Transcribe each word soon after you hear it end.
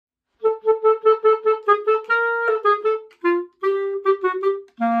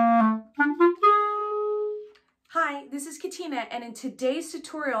this is Katina, and in today's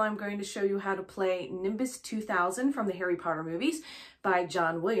tutorial, I'm going to show you how to play Nimbus 2000 from the Harry Potter movies by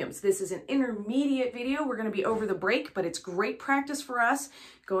John Williams. This is an intermediate video. We're going to be over the break, but it's great practice for us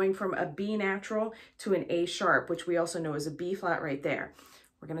going from a B natural to an A sharp, which we also know is a B flat right there.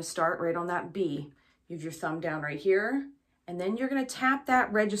 We're going to start right on that B. You have your thumb down right here, and then you're going to tap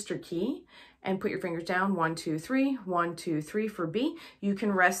that register key and put your fingers down, 1, 2, 3, 1, 2, 3 for B. You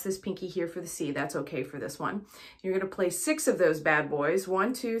can rest this pinky here for the C. That's okay for this one. You're gonna play 6 of those bad boys,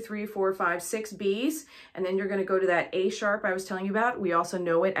 1, 2, 3, 4, 5, 6 Bs, and then you're gonna go to that A sharp I was telling you about. We also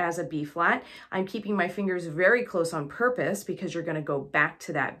know it as a B flat. I'm keeping my fingers very close on purpose because you're gonna go back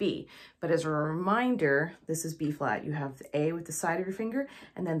to that B. But as a reminder, this is B flat. You have the A with the side of your finger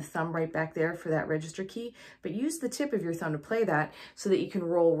and then the thumb right back there for that register key. But use the tip of your thumb to play that so that you can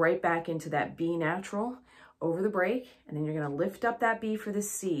roll right back into that B natural over the break, and then you're going to lift up that B for the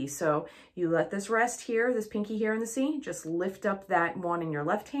C. So you let this rest here, this pinky here in the C, just lift up that one in your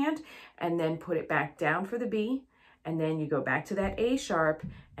left hand and then put it back down for the B, and then you go back to that A sharp,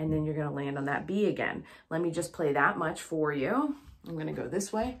 and then you're going to land on that B again. Let me just play that much for you. I'm going to go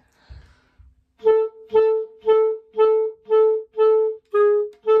this way.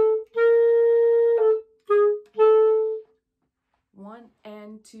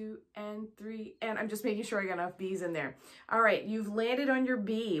 And 2 and 3, and I'm just making sure I got enough B's in there. All right, you've landed on your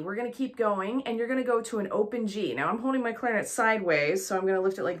B. We're gonna keep going, and you're gonna go to an open G. Now I'm holding my clarinet sideways, so I'm gonna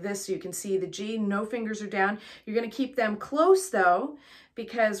lift it like this so you can see the G. No fingers are down. You're gonna keep them close though,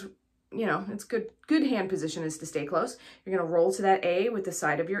 because you know, it's good hand position is to stay close. You're gonna roll to that A with the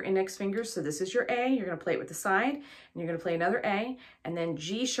side of your index fingers. So this is your A, you're gonna play it with the side, and you're gonna play another A, and then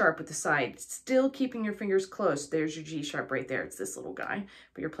G sharp with the side, still keeping your fingers close. There's your G sharp right there. It's this little guy,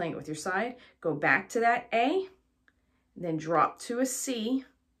 but you're playing it with your side. Go back to that A, then drop to a C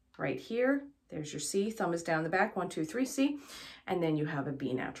right here. There's your C, thumb is down the back, 1, 2, 3, C, and then you have a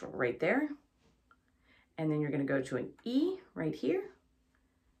B natural right there. And then you're gonna go to an E right here.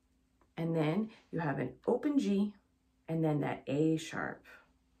 And then you have an open G, and then that A sharp,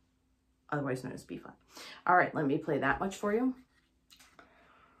 otherwise known as B flat. All right, let me play that much for you.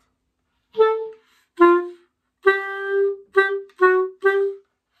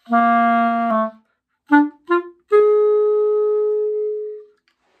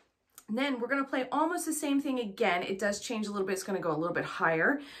 And then we're going to play almost the same thing again. It does change a little bit. It's going to go a little bit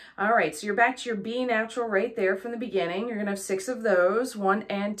higher. All right, so you're back to your B natural right there from the beginning. You're going to have 6 of those, 1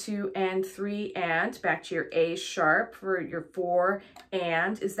 and 2 and 3 and. Back to your A sharp for your 4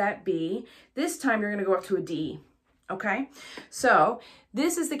 and is that B. This time you're going to go up to a D. Okay, so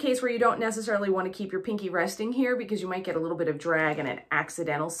this is the case where you don't necessarily want to keep your pinky resting here because you might get a little bit of drag and an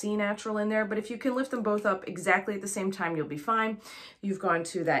accidental C natural in there. But if you can lift them both up exactly at the same time, you'll be fine. You've gone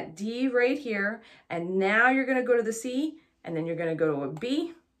to that D right here, and now you're going to go to the C, and then you're going to go to a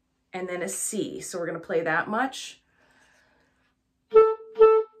B, and then a C. So we're going to play that much.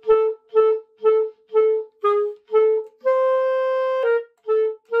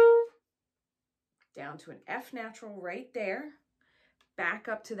 Down to an F natural right there, back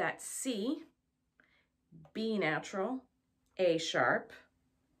up to that C, B natural, A sharp,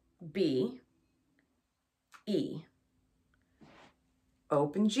 B, E,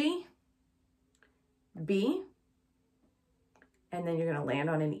 open G, B, and then you're going to land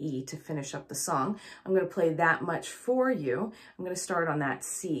on an E to finish up the song. I'm going to play that much for you. I'm going to start on that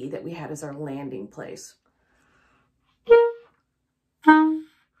C that we had as our landing place.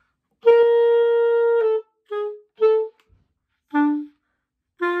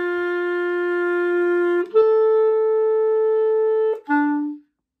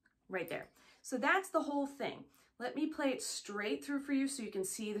 Right there. So that's the whole thing. Let me play it straight through for you so you can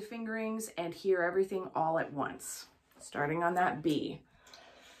see the fingerings and hear everything all at once. Starting on that B.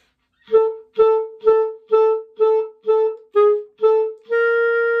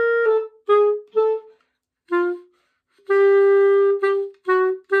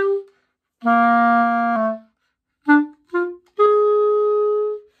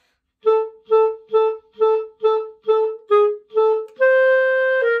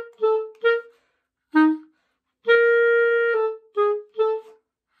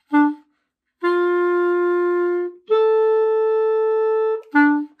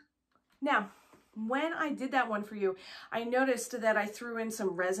 Now, when I did that one for you, I noticed that I threw in some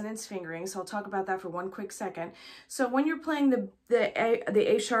resonance fingering, so I'll talk about that for one quick second. So when you're playing the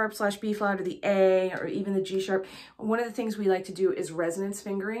A sharp / B flat or the A or even the G sharp, one of the things we like to do is resonance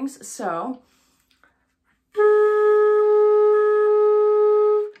fingerings. So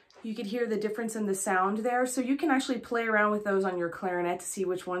you could hear the difference in the sound there. So you can actually play around with those on your clarinet to see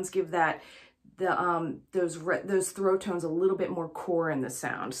which ones give that those throat tones a little bit more core in the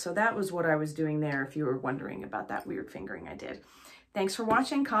sound. So that was what I was doing there, if you were wondering about that weird fingering I did. Thanks for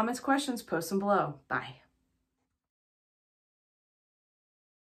watching. Comments, questions, post them below. Bye.